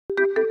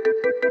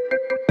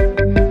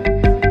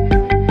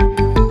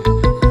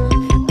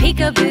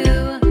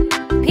Peekaboo,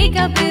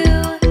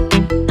 peekaboo,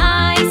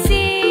 I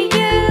see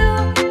you.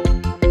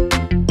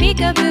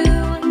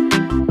 Peekaboo,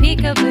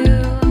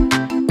 peekaboo,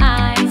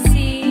 I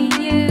see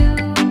you.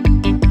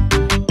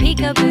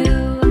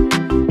 Peekaboo,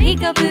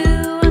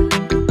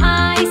 peekaboo, I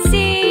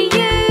see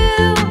you.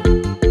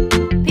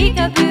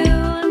 Peekaboo,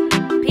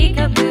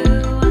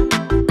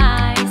 peekaboo, I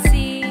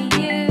see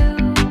you.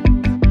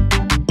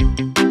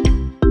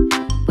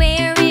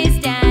 Where is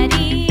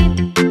Daddy?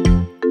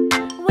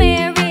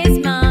 Where is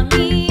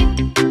Mommy?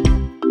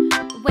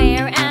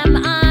 Where am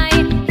I?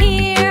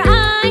 Here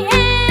I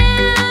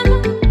am.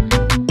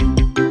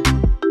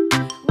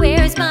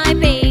 Where's my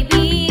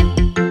baby?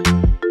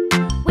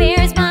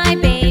 Where's my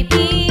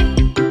baby?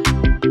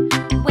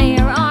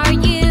 Where are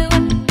you?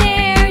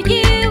 There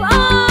you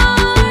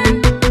are.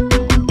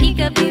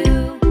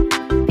 Peekaboo,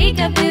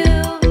 peekaboo,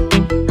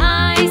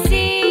 I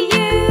see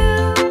you.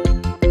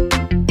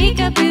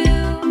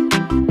 Peekaboo,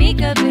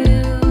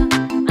 peekaboo,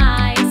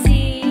 I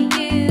see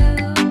you.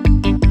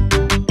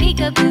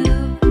 Peekaboo,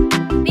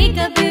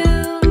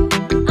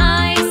 peekaboo,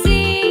 I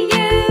see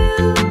you.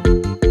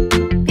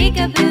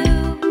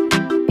 Peekaboo,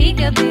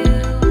 peekaboo,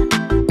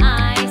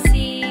 I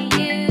see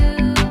you.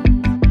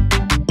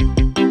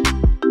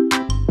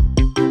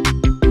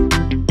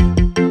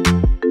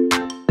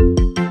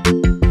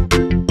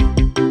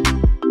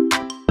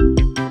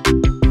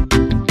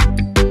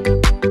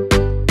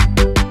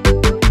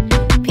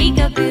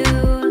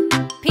 Peekaboo,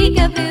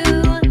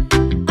 peekaboo,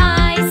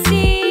 I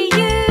see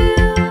you.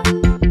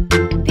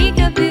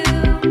 Peekaboo,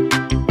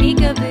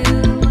 peekaboo,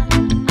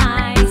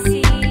 I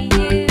see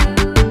you.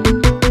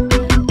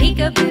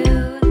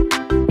 Peekaboo,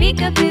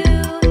 peekaboo,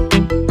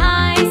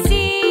 I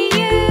see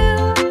you.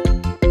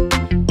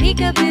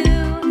 Peekaboo,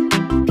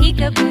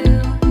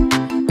 peekaboo,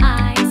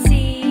 I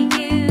see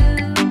you.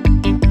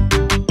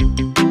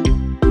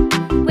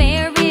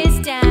 Where is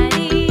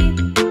Daddy?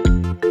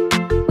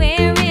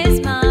 Where is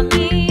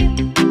Mommy?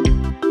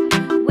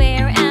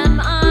 Where am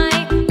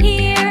I?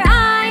 Here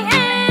I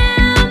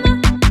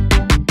am.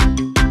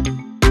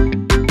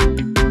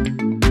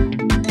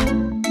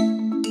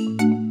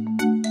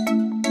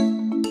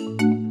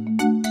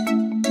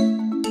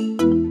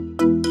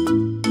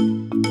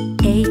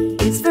 A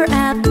is for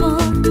apple,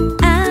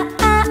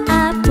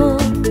 apple,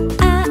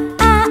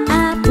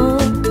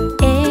 apple.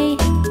 A,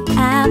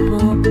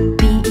 apple.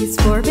 B is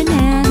for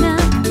banana,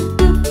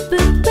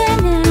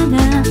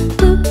 banana,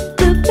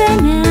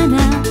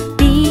 banana.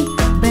 B,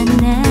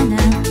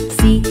 banana.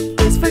 C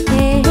is for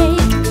cake,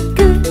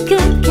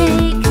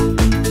 cake,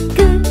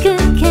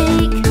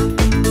 cake.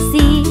 C,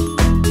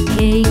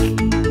 cake.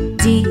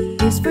 D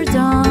is for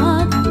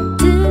dog,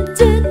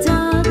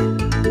 dog,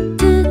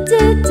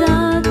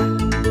 dog.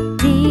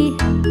 D,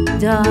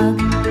 dog.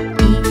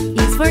 E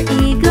is for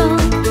eagle,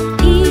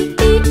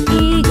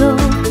 eagle,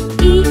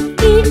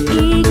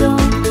 eagle,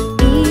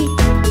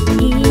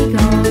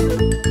 eagle.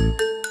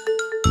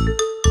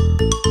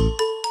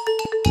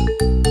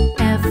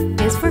 F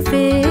is for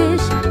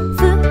fish,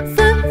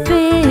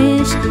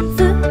 fish,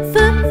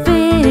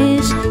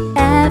 fish.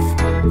 F,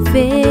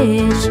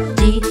 fish.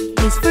 G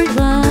is for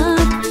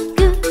glove,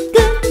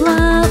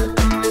 glove,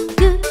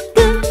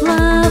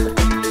 glove.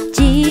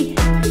 G,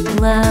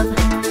 glove.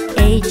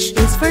 H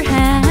is for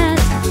hat,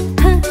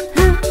 hat,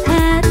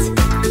 hat.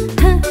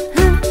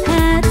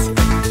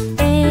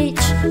 H,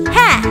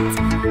 hat.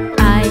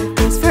 I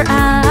is for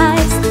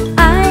eyes,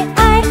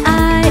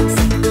 eyes,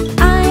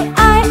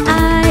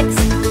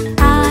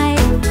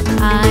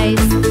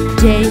 eyes.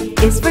 J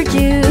is for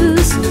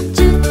juice,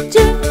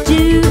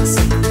 juice,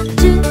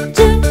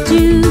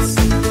 juice.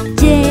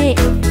 J,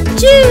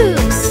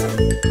 juice.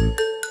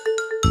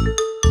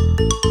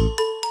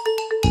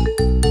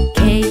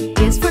 K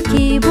is for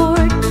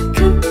keyboard,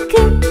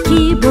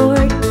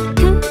 keyboard,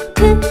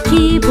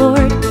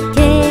 keyboard.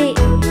 K,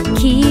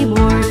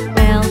 keyboard.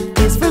 L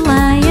is for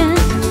lion,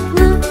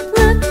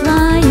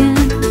 lion,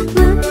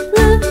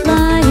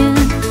 lion.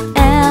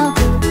 L,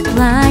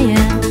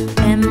 lion.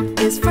 M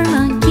is for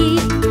monkey,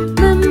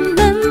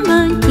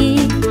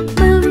 monkey,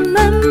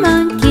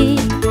 monkey.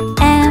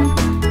 M,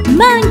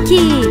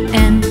 monkey.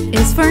 N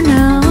is for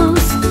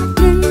nose,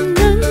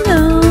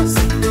 nose,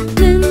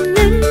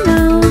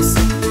 nose.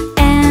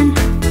 N,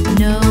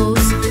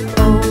 nose.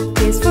 O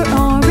is for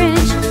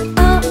orange,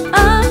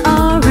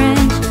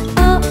 orange,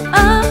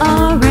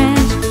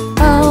 orange.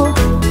 O,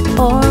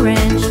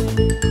 orange.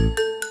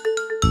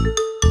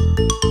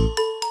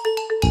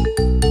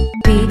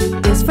 P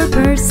is for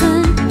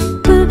person,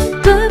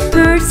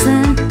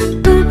 person,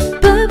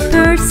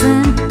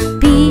 person.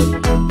 P,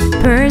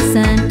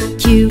 person.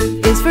 Q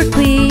is for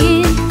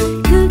queen,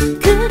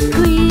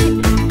 queen.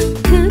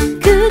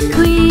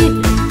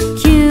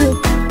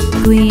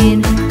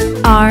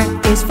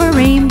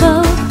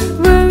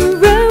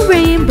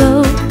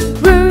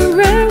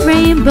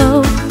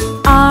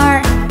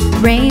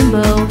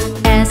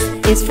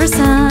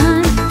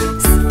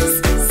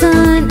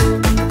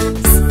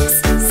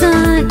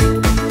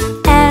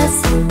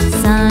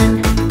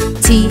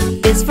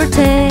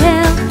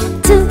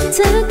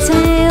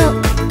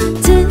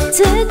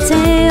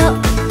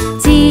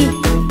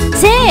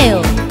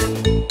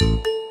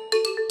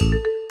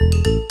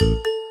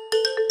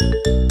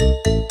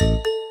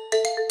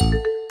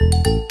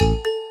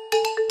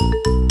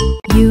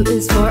 U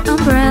is for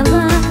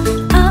umbrella.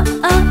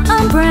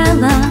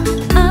 Umbrella.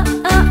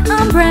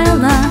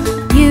 Umbrella.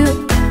 U,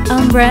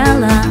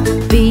 umbrella.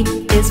 V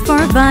is for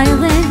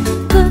violin.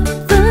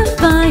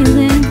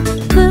 Violin.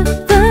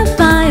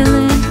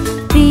 Violin.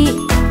 V,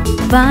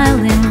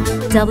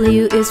 violin.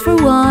 W is for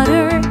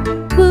water.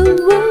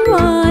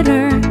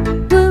 Water.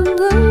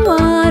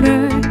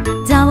 Water.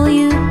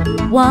 W,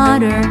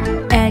 water.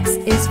 X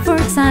is for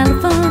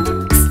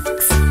xylophone.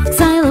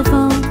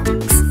 Xylophone.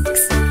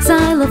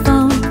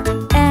 Xylophone.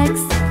 X,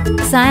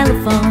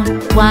 xylophone.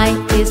 Y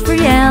is for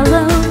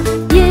yellow.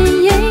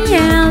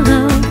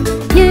 Yellow.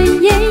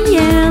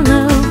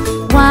 Yellow.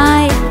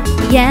 Y,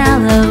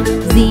 yellow.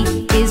 Z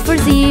is for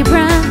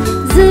zebra.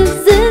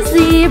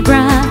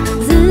 Zebra.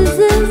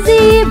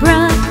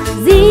 Zebra.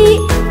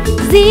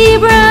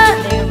 Zebra.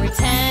 There were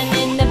 10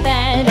 in the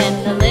bed, and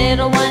the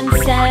little one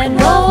said,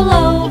 roll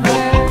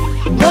over,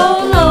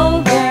 roll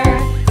over.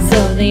 So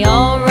they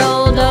all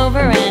rolled over,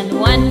 and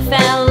one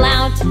fell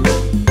out.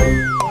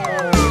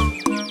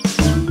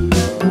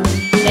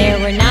 There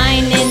were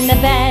 9 in the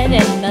bed,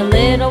 and the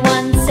little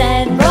one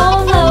said,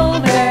 roll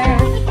over,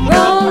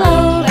 roll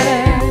over.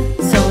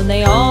 So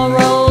they all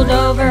rolled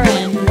over,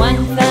 and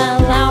one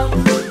fell out.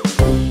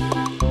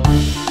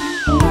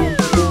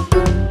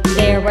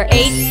 There were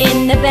 8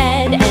 in the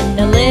bed, and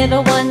the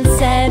little one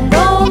said,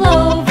 roll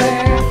over,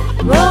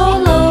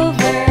 roll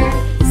over.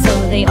 So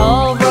they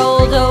all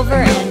rolled over,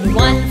 and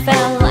one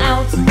fell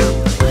out.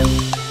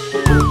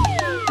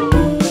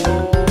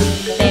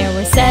 There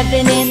were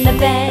 7 in the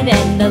bed,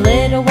 and the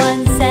little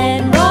one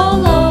said,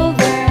 roll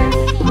over,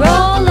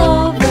 roll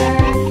over.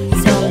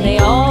 So they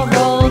all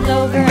rolled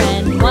over,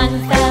 and one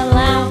fell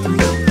out.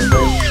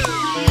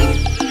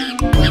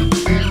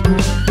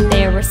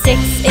 There were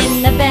 6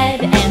 in the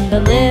bed, and the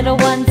little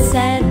one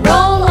said,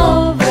 roll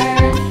over,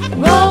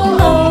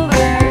 roll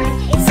over.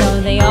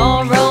 So they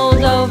all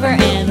rolled over,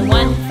 and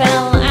one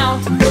fell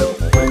out.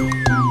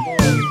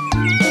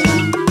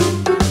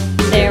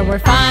 There were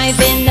 5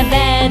 in the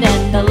bed,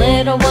 and the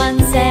little one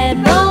said,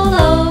 roll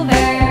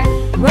over,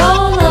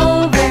 roll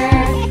over.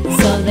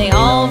 So they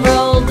all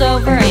rolled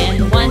over,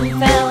 and one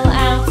fell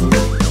out.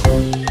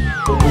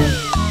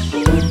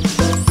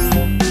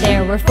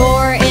 There were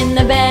 4 in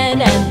the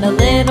bed, and the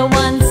little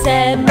one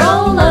said,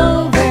 roll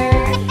over,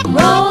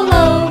 roll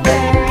over.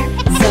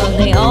 So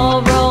they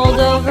all rolled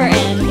over,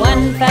 and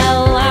one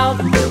fell out.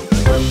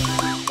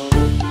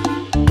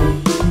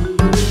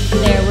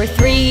 There were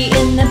 3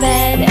 in the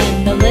bed,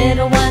 and the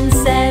little one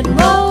said,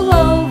 roll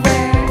over,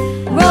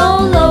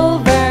 roll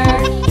over.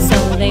 So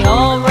they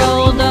all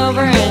rolled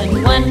over,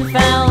 and one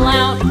fell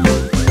out.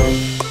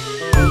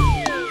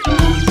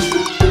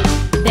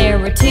 There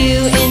were 2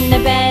 in the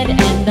bed,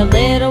 and the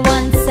little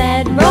one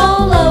said,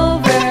 roll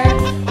over,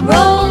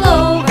 roll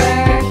over.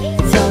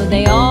 So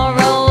they all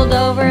rolled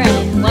over,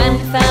 and one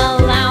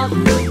fell out.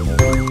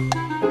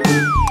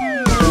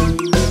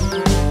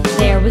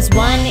 There was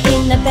 1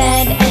 in the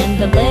bed, and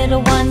the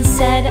little one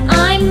said,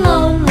 I'm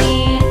lonely.